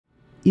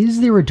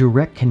is there a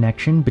direct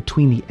connection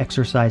between the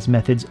exercise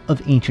methods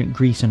of ancient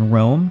Greece and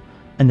Rome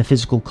and the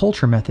physical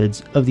culture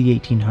methods of the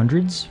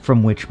 1800s,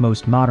 from which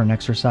most modern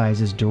exercise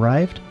is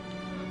derived?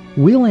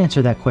 We'll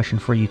answer that question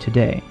for you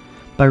today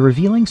by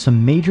revealing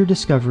some major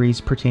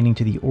discoveries pertaining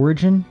to the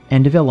origin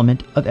and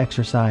development of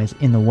exercise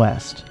in the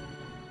West.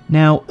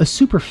 Now, a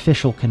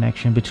superficial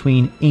connection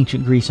between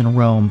ancient Greece and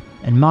Rome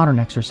and modern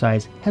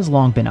exercise has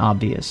long been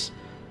obvious.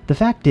 The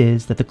fact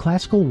is that the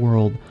classical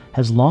world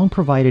has long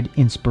provided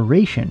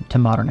inspiration to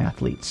modern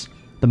athletes,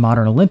 the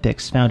modern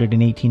Olympics, founded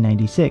in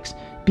 1896,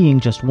 being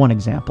just one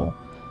example.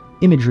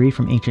 Imagery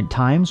from ancient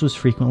times was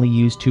frequently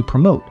used to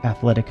promote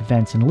athletic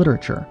events in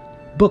literature,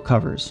 book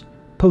covers,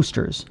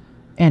 posters,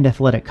 and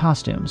athletic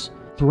costumes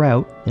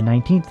throughout the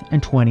 19th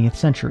and 20th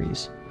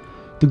centuries.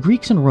 The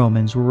Greeks and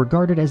Romans were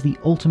regarded as the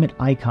ultimate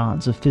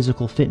icons of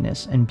physical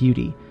fitness and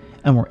beauty,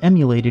 and were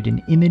emulated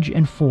in image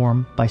and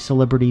form by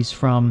celebrities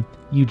from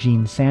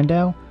Eugene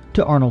Sandow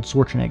to Arnold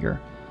Schwarzenegger,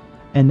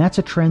 and that's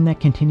a trend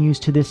that continues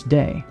to this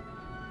day.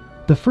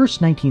 The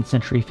first 19th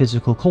century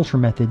physical culture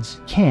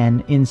methods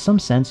can, in some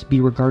sense,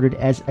 be regarded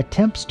as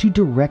attempts to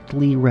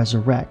directly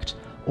resurrect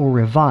or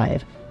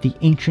revive the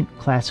ancient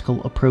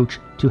classical approach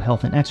to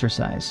health and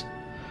exercise.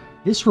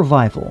 This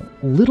revival,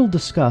 little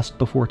discussed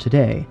before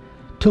today,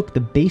 took the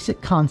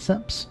basic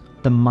concepts,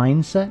 the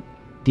mindset,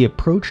 the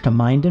approach to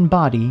mind and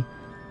body,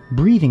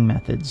 breathing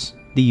methods,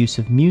 the use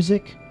of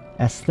music,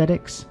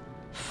 aesthetics,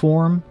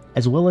 form,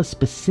 as well as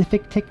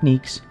specific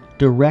techniques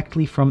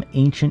directly from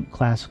ancient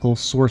classical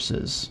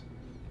sources.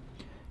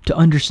 To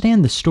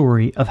understand the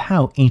story of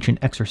how ancient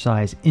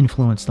exercise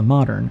influenced the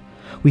modern,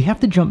 we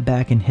have to jump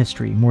back in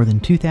history more than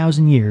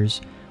 2,000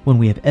 years when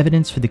we have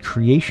evidence for the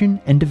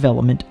creation and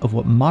development of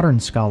what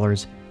modern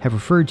scholars have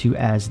referred to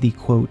as the,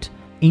 quote,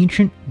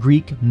 ancient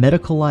Greek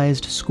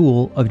medicalized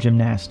school of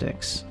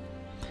gymnastics.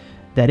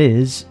 That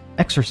is,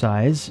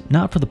 exercise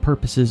not for the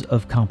purposes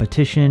of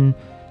competition,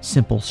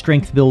 simple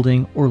strength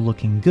building, or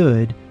looking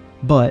good,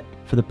 but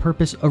for the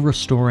purpose of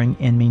restoring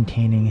and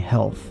maintaining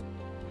health.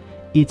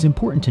 It's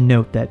important to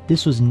note that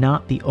this was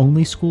not the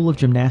only school of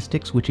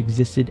gymnastics which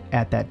existed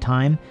at that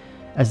time,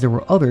 as there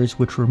were others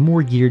which were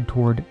more geared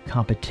toward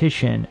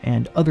competition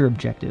and other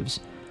objectives,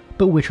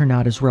 but which are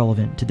not as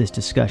relevant to this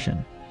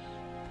discussion.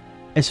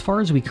 As far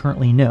as we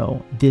currently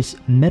know, this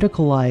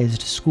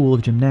medicalized school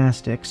of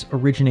gymnastics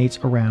originates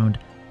around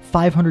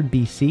 500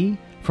 BC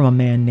from a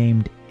man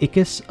named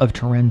Iccus of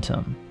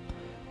Tarentum,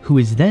 who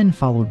is then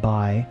followed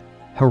by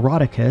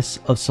Herodicus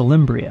of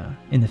Selymbria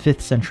in the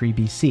 5th century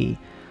BC,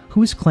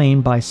 who is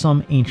claimed by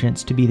some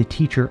ancients to be the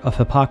teacher of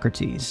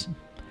Hippocrates.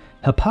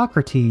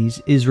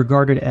 Hippocrates is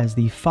regarded as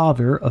the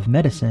father of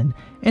medicine,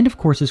 and of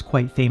course is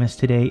quite famous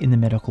today in the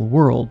medical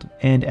world,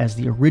 and as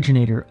the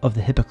originator of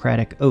the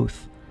Hippocratic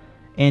Oath.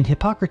 And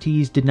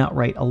Hippocrates did not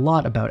write a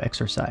lot about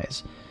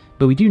exercise,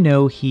 but we do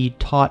know he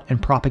taught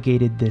and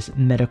propagated this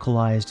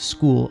medicalized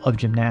school of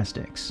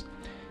gymnastics.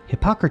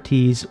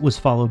 Hippocrates was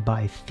followed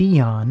by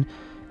Theon,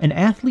 an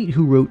athlete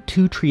who wrote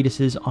 2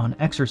 treatises on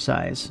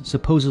exercise,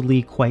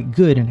 supposedly quite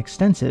good and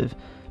extensive,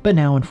 but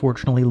now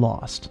unfortunately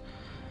lost.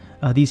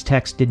 These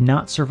texts did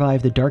not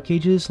survive the Dark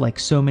Ages like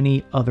so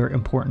many other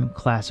important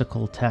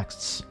classical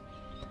texts.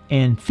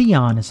 And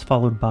Theon is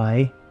followed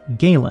by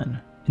Galen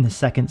in the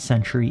 2nd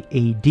century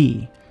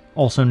AD,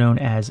 also known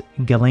as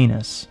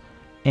Galenus.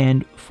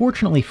 And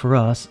fortunately for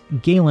us,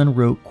 Galen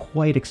wrote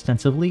quite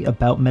extensively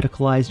about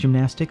medicalized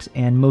gymnastics,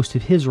 and most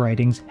of his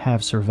writings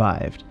have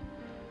survived.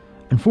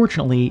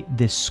 Unfortunately,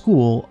 this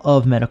school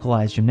of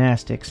medicalized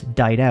gymnastics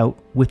died out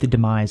with the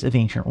demise of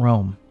ancient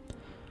Rome.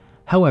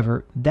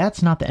 However,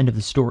 that's not the end of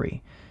the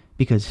story,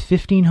 because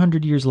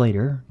 1,500 years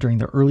later, during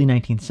the early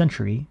 19th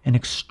century, an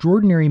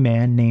extraordinary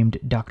man named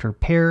Dr.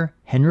 Per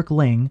Henrik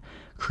Ling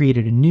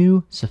created a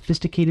new,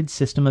 sophisticated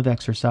system of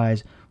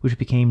exercise which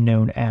became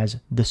known as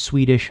the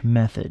Swedish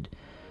method.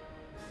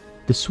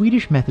 The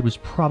Swedish method was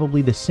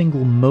probably the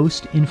single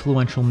most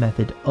influential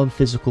method of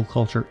physical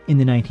culture in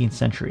the 19th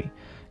century,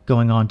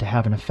 going on to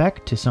have an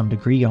effect to some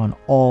degree on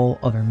all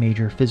other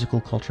major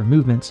physical culture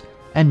movements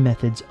and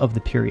methods of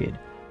the period.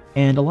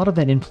 And a lot of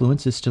that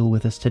influence is still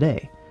with us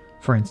today.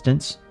 For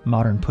instance,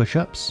 modern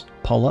push-ups,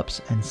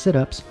 pull-ups, and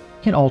sit-ups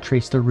can all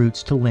trace their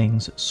roots to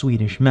Ling's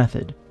Swedish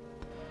method.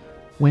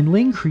 When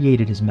Ling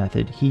created his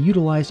method, he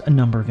utilized a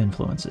number of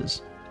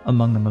influences.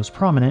 Among the most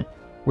prominent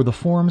were the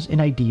forms and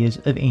ideas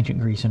of ancient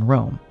Greece and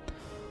Rome.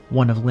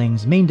 One of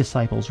Ling's main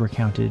disciples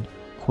recounted,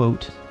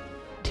 quote,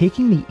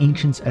 "Taking the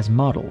ancients as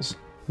models,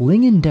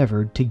 Ling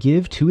endeavored to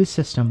give to his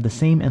system the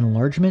same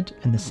enlargement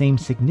and the same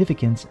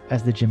significance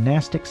as the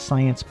gymnastic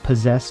science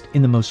possessed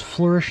in the most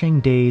flourishing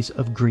days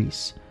of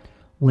Greece.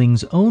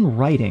 Ling's own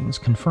writings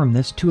confirm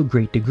this to a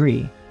great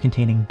degree,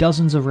 containing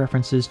dozens of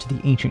references to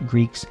the ancient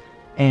Greeks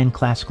and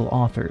classical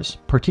authors,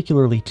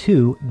 particularly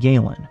to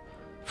Galen.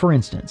 For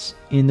instance,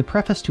 in the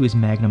preface to his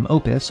magnum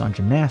opus on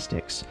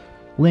gymnastics,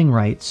 Ling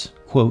writes,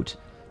 quote,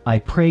 "I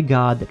pray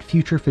God that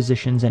future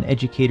physicians and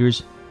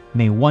educators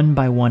may one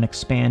by one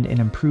expand and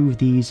improve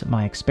these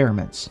my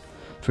experiments,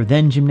 for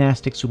then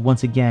gymnastics would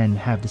once again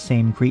have the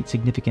same great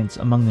significance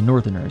among the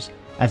Northerners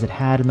as it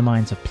had in the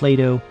minds of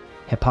Plato,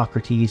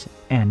 Hippocrates,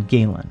 and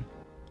Galen.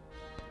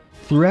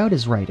 Throughout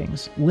his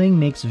writings, Ling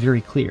makes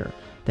very clear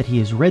that he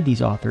has read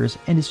these authors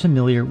and is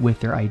familiar with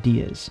their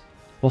ideas.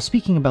 While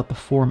speaking about the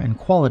form and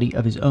quality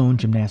of his own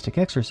gymnastic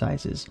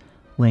exercises,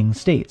 Ling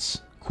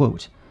states,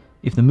 quote,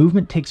 "If the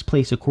movement takes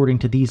place according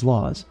to these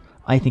laws,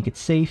 I think it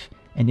safe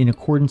and in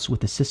accordance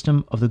with the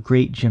system of the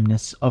great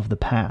gymnasts of the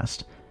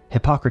past,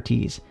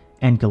 Hippocrates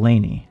and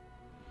Galeni."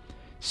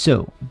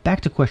 So,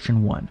 back to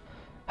question 1.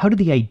 How did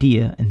the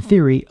idea and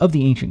theory of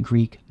the ancient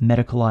Greek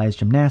medicalized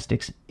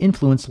gymnastics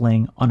influence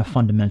Ling on a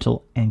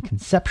fundamental and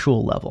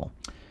conceptual level?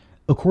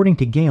 According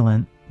to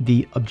Galen,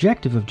 the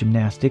objective of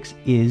gymnastics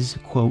is,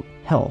 quote,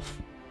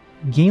 health.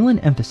 Galen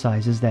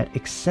emphasizes that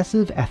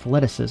excessive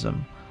athleticism,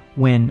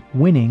 when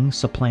winning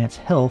supplants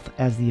health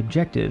as the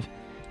objective,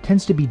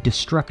 tends to be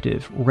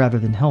destructive rather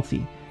than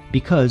healthy,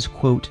 because,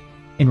 quote,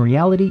 in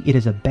reality it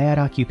is a bad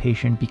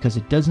occupation because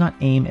it does not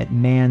aim at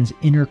man's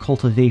inner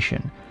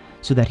cultivation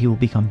so that he will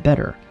become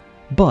better,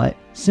 but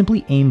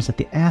simply aims at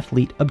the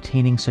athlete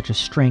obtaining such a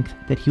strength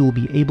that he will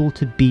be able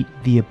to beat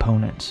the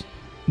opponent.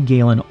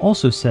 Galen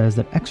also says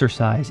that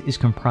exercise is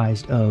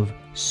comprised of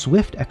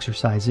swift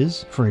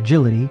exercises for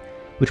agility,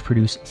 which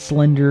produce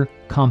slender,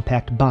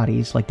 compact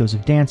bodies like those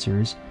of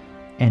dancers,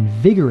 and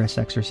vigorous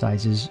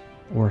exercises,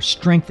 or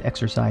strength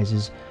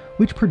exercises,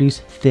 which produce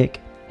thick,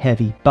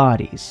 heavy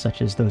bodies,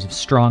 such as those of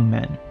strong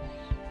men.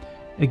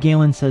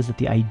 Galen says that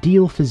the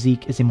ideal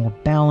physique is a more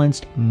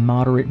balanced,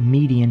 moderate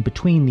median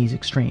between these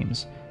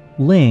extremes.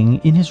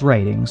 Ling, in his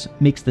writings,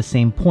 makes the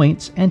same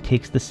points and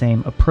takes the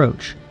same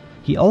approach.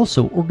 He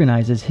also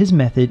organizes his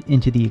method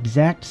into the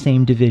exact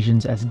same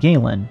divisions as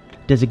Galen,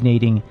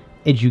 designating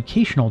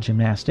educational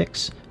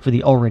gymnastics for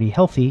the already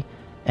healthy,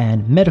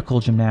 and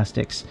medical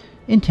gymnastics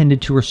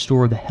intended to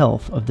restore the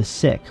health of the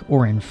sick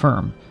or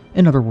infirm.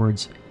 In other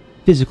words,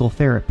 physical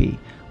therapy,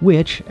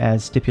 which,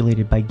 as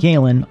stipulated by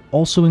Galen,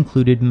 also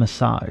included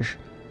massage.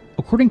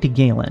 According to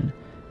Galen,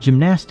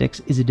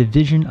 gymnastics is a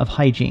division of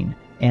hygiene,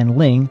 and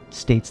Ling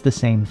states the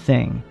same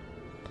thing.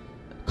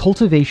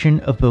 Cultivation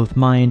of both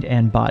mind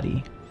and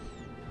body.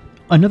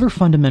 Another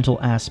fundamental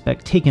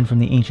aspect taken from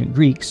the ancient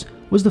Greeks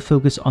was the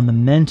focus on the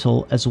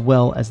mental as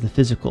well as the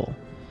physical.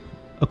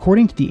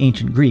 According to the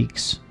ancient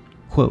Greeks,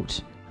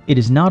 quote, "It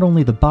is not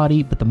only the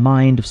body but the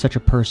mind of such a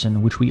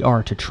person which we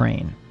are to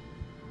train."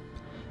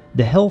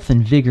 The health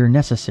and vigor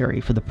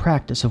necessary for the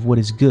practice of what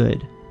is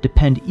good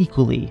depend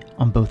equally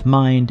on both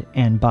mind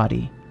and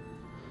body.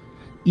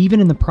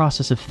 Even in the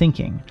process of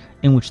thinking,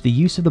 in which the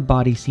use of the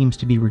body seems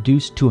to be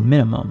reduced to a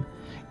minimum,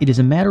 it is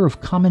a matter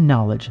of common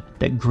knowledge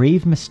that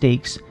grave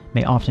mistakes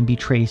may often be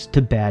traced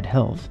to bad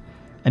health,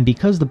 and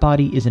because the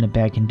body is in a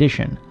bad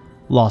condition,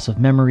 loss of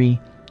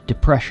memory,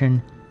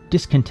 depression,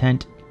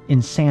 discontent,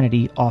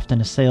 insanity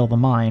often assail the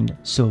mind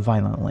so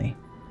violently.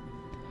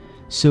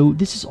 So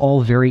this is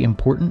all very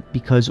important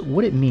because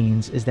what it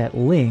means is that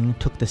Ling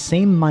took the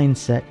same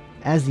mindset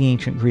as the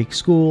ancient Greek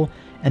school,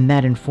 and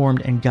that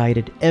informed and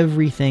guided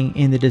everything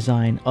in the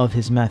design of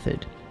his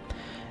method.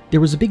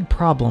 There was a big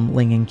problem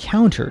Ling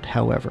encountered,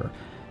 however,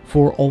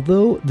 for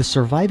although the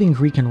surviving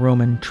Greek and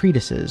Roman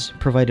treatises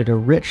provided a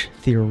rich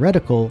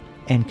theoretical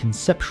and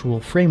conceptual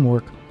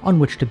framework on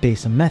which to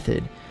base a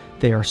method,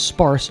 they are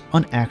sparse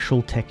on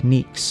actual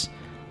techniques.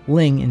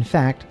 Ling, in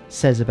fact,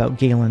 says about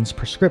Galen's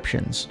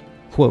prescriptions,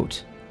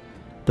 quote,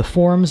 "The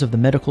forms of the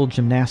medical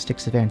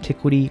gymnastics of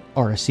antiquity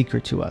are a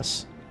secret to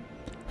us."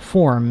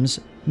 Forms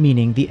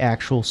meaning the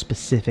actual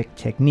specific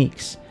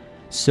techniques.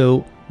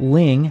 So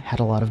Ling had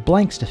a lot of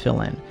blanks to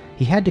fill in.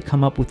 He had to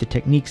come up with the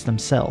techniques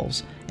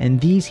themselves, and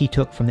these he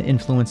took from the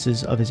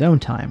influences of his own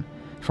time,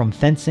 from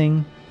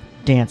fencing,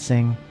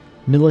 dancing,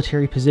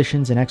 military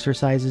positions and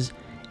exercises,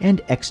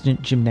 and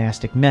extant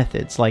gymnastic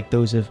methods like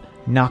those of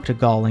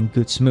Nachtigall and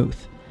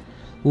Gutsmuth.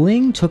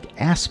 Ling took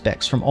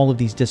aspects from all of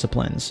these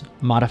disciplines,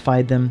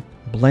 modified them,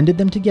 blended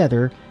them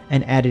together,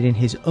 and added in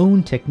his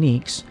own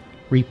techniques,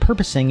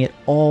 repurposing it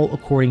all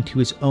according to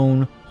his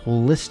own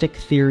holistic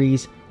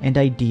theories and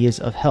ideas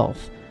of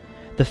health.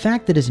 The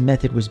fact that his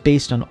method was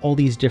based on all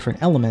these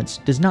different elements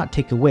does not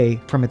take away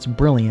from its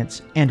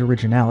brilliance and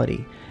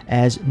originality,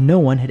 as no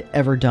one had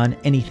ever done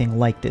anything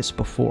like this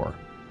before.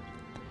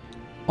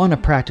 On a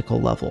practical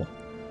level,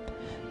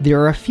 there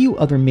are a few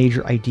other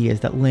major ideas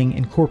that Ling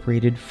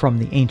incorporated from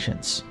the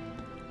ancients.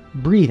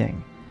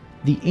 Breathing.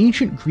 The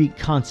ancient Greek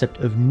concept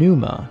of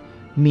pneuma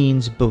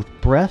means both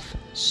breath,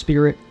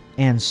 spirit,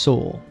 and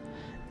soul.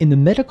 In the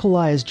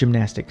medicalized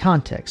gymnastic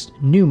context,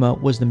 pneuma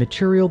was the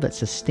material that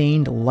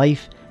sustained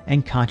life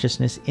and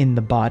consciousness in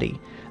the body,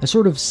 a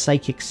sort of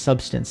psychic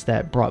substance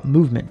that brought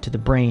movement to the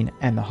brain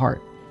and the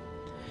heart.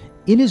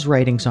 In his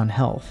writings on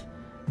health,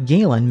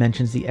 Galen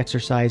mentions the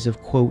exercise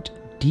of, quote,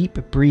 deep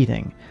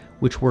breathing,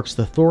 which works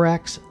the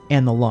thorax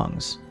and the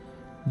lungs.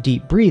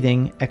 Deep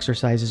breathing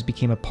exercises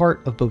became a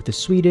part of both the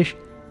Swedish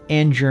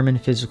and German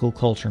physical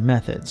culture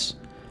methods.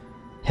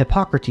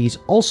 Hippocrates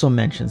also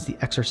mentions the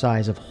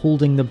exercise of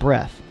holding the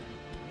breath,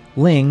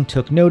 Ling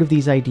took note of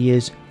these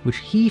ideas, which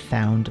he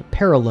found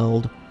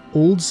paralleled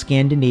old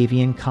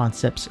Scandinavian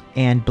concepts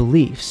and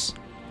beliefs.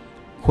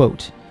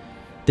 Quote,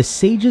 "The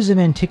sages of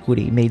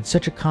antiquity made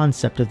such a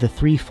concept of the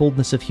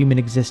threefoldness of human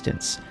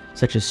existence,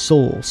 such as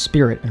soul,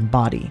 spirit, and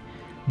body.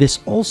 This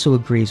also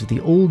agrees with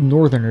the old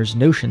northerners'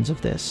 notions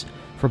of this,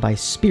 for by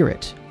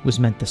spirit was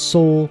meant the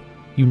soul,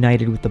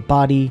 united with the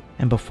body,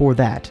 and before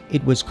that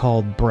it was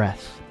called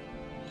breath."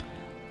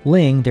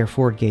 Ling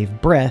therefore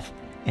gave breath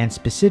and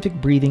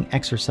specific breathing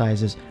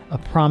exercises a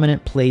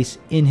prominent place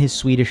in his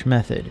Swedish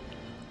method.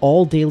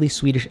 All daily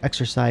Swedish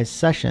exercise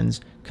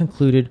sessions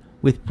concluded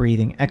with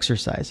breathing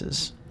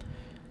exercises.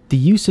 The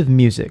use of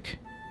music.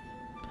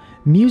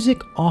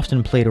 Music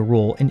often played a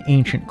role in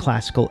ancient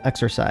classical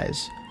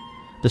exercise.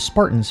 The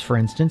Spartans, for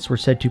instance, were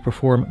said to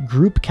perform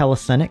group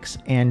calisthenics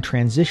and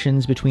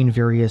transitions between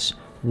various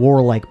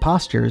warlike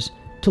postures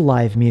to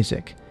live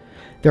music.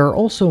 There are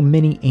also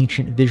many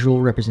ancient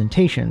visual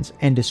representations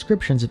and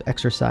descriptions of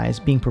exercise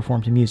being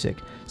performed to music,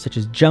 such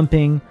as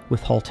jumping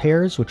with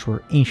halteres, which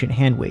were ancient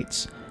hand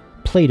weights.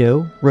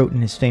 Plato wrote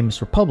in his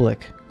famous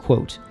Republic,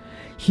 quote,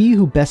 "He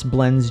who best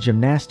blends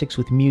gymnastics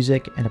with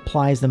music and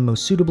applies them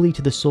most suitably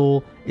to the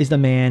soul is the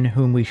man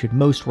whom we should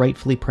most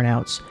rightfully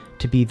pronounce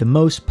to be the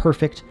most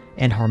perfect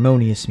and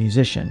harmonious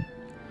musician."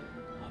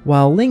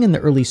 While Ling and the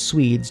early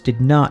Swedes did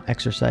not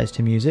exercise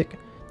to music,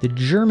 the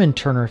German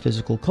Turner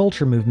physical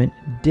culture movement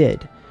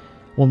did.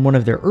 When one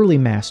of their early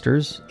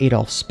masters,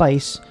 Adolf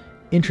Spice,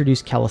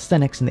 introduced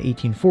calisthenics in the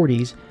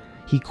 1840s,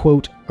 he,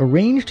 quote,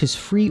 "arranged his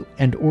free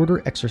and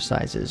order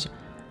exercises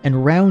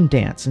and round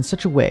dance in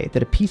such a way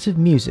that a piece of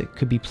music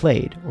could be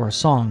played or a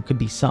song could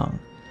be sung.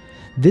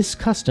 This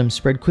custom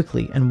spread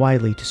quickly and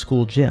widely to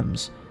school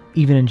gyms.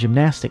 Even in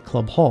gymnastic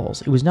club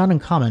halls, it was not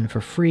uncommon for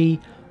free,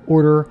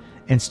 order,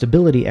 and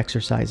stability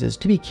exercises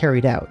to be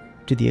carried out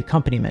to the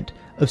accompaniment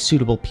of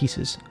suitable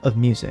pieces of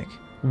music.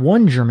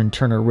 One German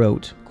Turner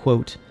wrote,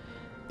 quote,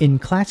 "In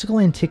classical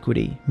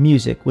antiquity,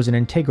 music was an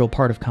integral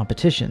part of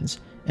competitions,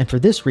 and for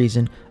this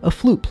reason, a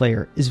flute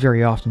player is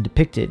very often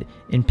depicted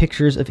in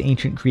pictures of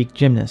ancient Greek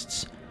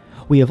gymnasts.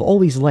 We have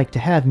always liked to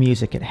have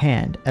music at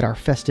hand at our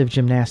festive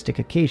gymnastic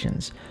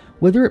occasions,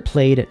 whether it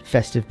played at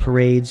festive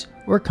parades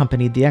or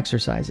accompanied the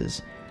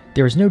exercises.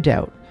 There is no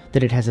doubt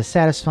that it has a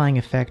satisfying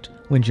effect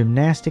when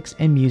gymnastics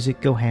and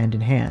music go hand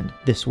in hand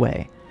this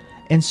way,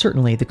 and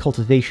certainly the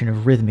cultivation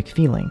of rhythmic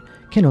feeling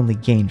can only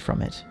gain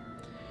from it."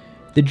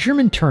 The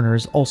German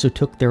Turners also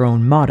took their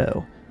own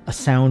motto, "A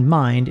sound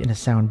mind in a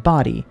sound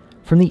body,"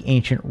 from the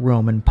ancient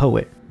Roman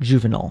poet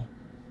Juvenal.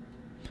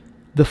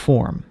 The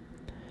form.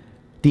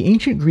 The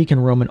ancient Greek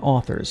and Roman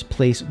authors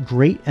place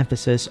great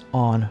emphasis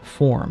on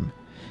form.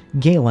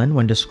 Galen,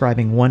 when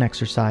describing one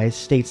exercise,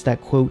 states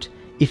that, quote,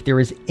 "If there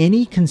is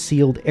any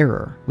concealed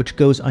error which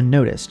goes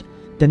unnoticed,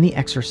 then the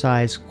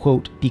exercise,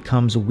 quote,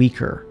 becomes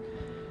weaker."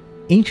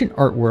 Ancient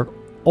artwork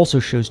also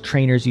shows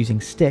trainers using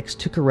sticks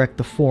to correct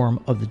the form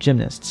of the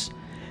gymnasts.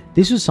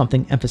 This was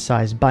something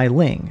emphasized by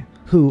Ling,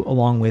 who,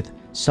 along with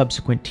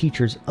subsequent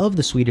teachers of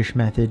the Swedish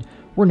method,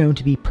 were known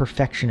to be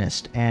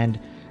perfectionist and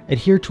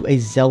adhere to a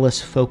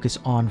zealous focus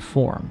on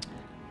form.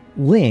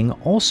 Ling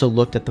also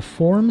looked at the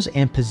forms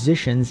and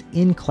positions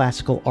in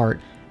classical art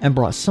and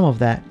brought some of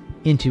that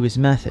into his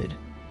method.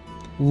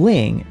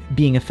 Ling,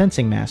 being a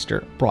fencing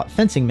master, brought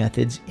fencing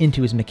methods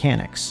into his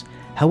mechanics.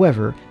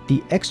 However,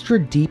 the extra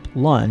deep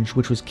lunge,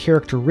 which was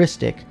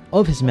characteristic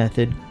of his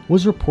method,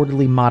 was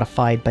reportedly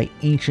modified by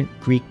ancient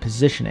Greek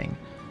positioning.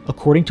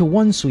 According to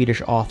one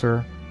Swedish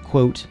author,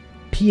 quote,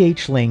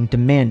 "P.H. Ling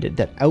demanded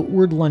that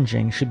outward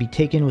lunging should be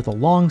taken with a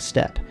long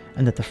step,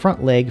 and that the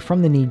front leg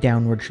from the knee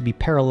downward should be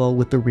parallel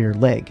with the rear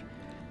leg.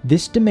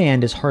 This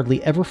demand is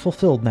hardly ever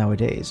fulfilled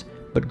nowadays,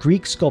 but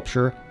Greek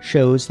sculpture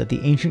shows that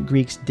the ancient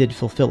Greeks did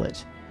fulfill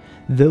it.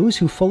 Those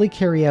who fully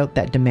carry out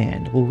that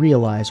demand will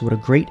realize what a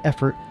great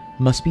effort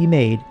must be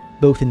made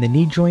both in the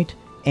knee joint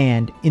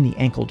and in the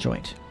ankle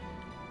joint."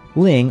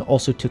 Ling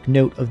also took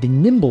note of the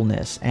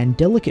nimbleness and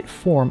delicate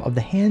form of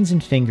the hands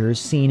and fingers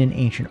seen in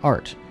ancient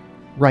art,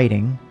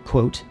 writing,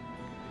 quote,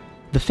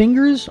 "The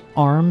fingers,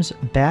 arms,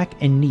 back,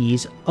 and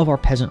knees of our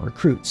peasant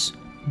recruits,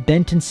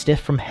 bent and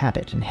stiff from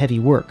habit and heavy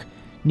work,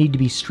 need to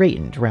be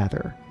straightened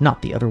rather,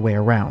 not the other way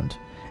around,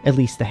 at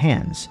least the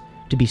hands,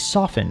 to be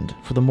softened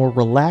for the more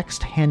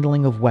relaxed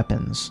handling of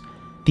weapons.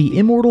 The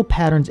immortal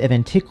patterns of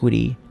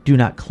antiquity do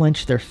not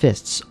clench their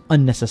fists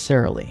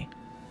unnecessarily."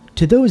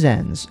 To those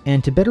ends,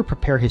 and to better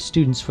prepare his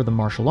students for the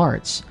martial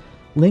arts,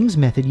 Ling's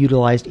method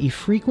utilized a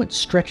frequent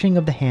stretching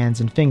of the hands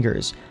and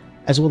fingers,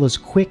 as well as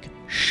quick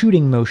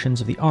shooting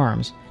motions of the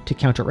arms to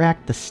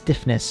counteract the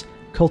stiffness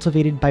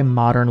cultivated by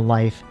modern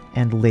life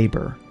and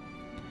labor.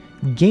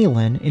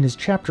 Galen, in his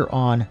chapter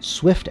on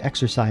swift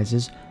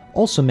exercises,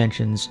 also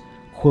mentions,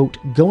 quote,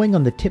 "going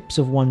on the tips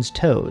of one's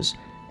toes,"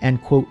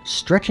 and, quote,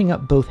 "stretching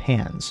up both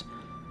hands,"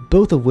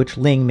 both of which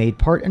Ling made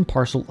part and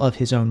parcel of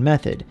his own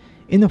method,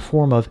 in the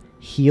form of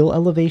heel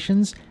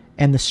elevations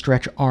and the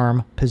stretch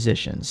arm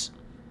positions.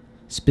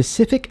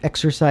 Specific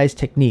exercise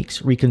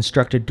techniques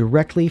reconstructed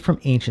directly from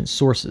ancient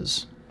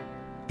sources.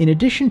 In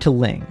addition to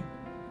Ling,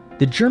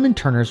 The German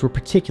turners were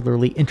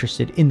particularly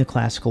interested in the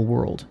classical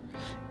world.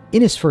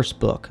 In his first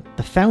book,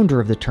 the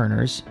founder of the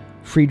turners,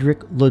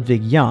 Friedrich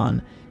Ludwig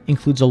Jahn,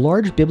 includes a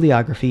large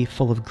bibliography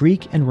full of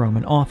Greek and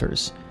Roman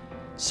authors.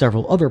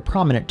 Several other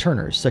prominent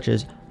turners, such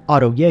as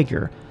Otto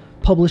Jaeger,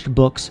 published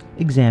books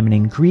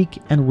examining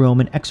Greek and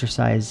Roman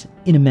exercise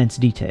in immense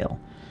detail.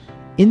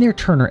 In their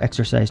Turner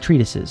exercise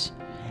treatises,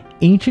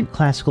 ancient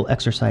classical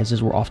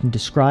exercises were often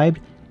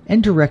described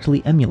and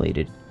directly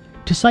emulated.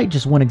 To cite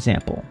just one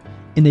example,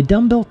 in the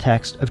dumbbell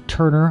text of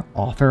Turner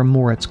author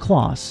Moritz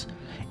Kloss,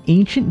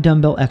 ancient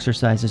dumbbell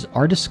exercises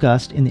are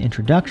discussed in the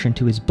introduction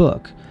to his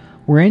book,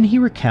 wherein he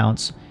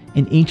recounts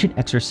an ancient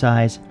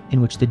exercise in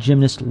which the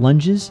gymnast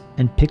lunges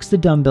and picks the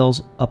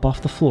dumbbells up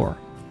off the floor,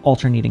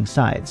 alternating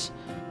sides.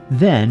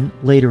 Then,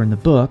 later in the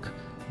book,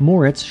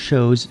 Moritz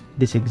shows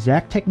this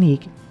exact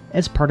technique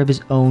as part of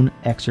his own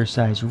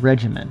exercise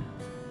regimen.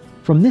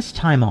 From this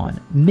time on,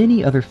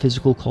 many other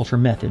physical culture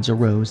methods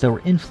arose that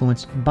were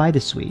influenced by the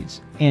Swedes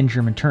and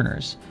German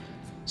turners,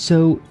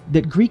 so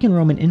that Greek and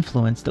Roman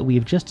influence that we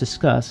have just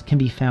discussed can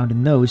be found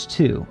in those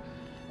too.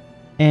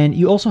 And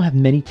you also have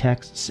many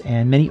texts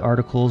and many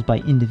articles by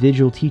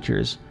individual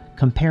teachers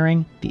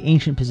comparing the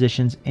ancient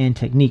positions and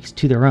techniques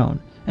to their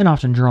own, and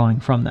often drawing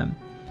from them.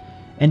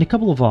 And a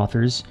couple of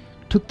authors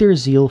took their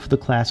zeal for the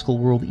classical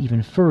world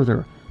even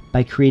further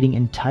by creating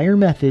entire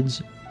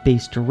methods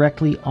based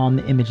directly on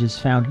the images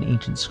found in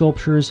ancient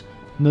sculptures,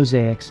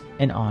 mosaics,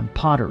 and on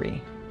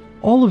pottery.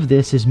 All of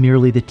this is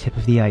merely the tip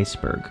of the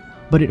iceberg,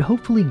 but it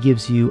hopefully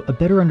gives you a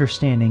better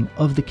understanding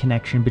of the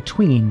connection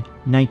between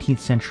 19th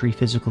century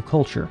physical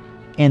culture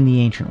and the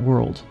ancient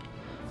world.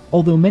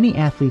 Although many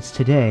athletes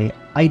today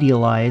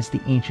idealize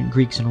the ancient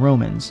Greeks and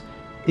Romans,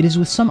 it is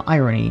with some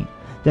irony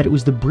that it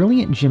was the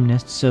brilliant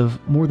gymnasts of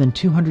more than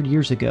 200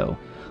 years ago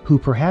who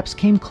perhaps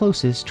came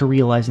closest to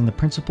realizing the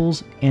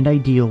principles and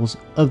ideals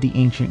of the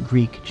ancient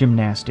Greek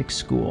gymnastic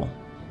school.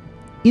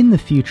 In the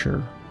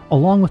future,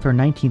 along with our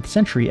 19th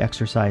century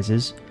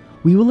exercises,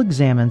 we will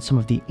examine some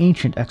of the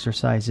ancient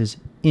exercises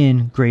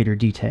in greater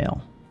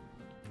detail.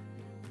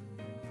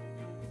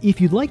 If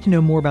you'd like to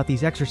know more about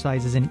these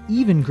exercises in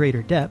even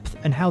greater depth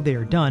and how they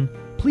are done,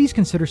 please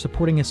consider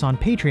supporting us on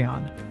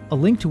Patreon, a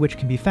link to which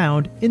can be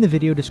found in the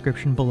video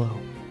description below.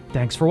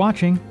 Thanks for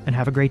watching, and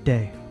have a great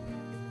day.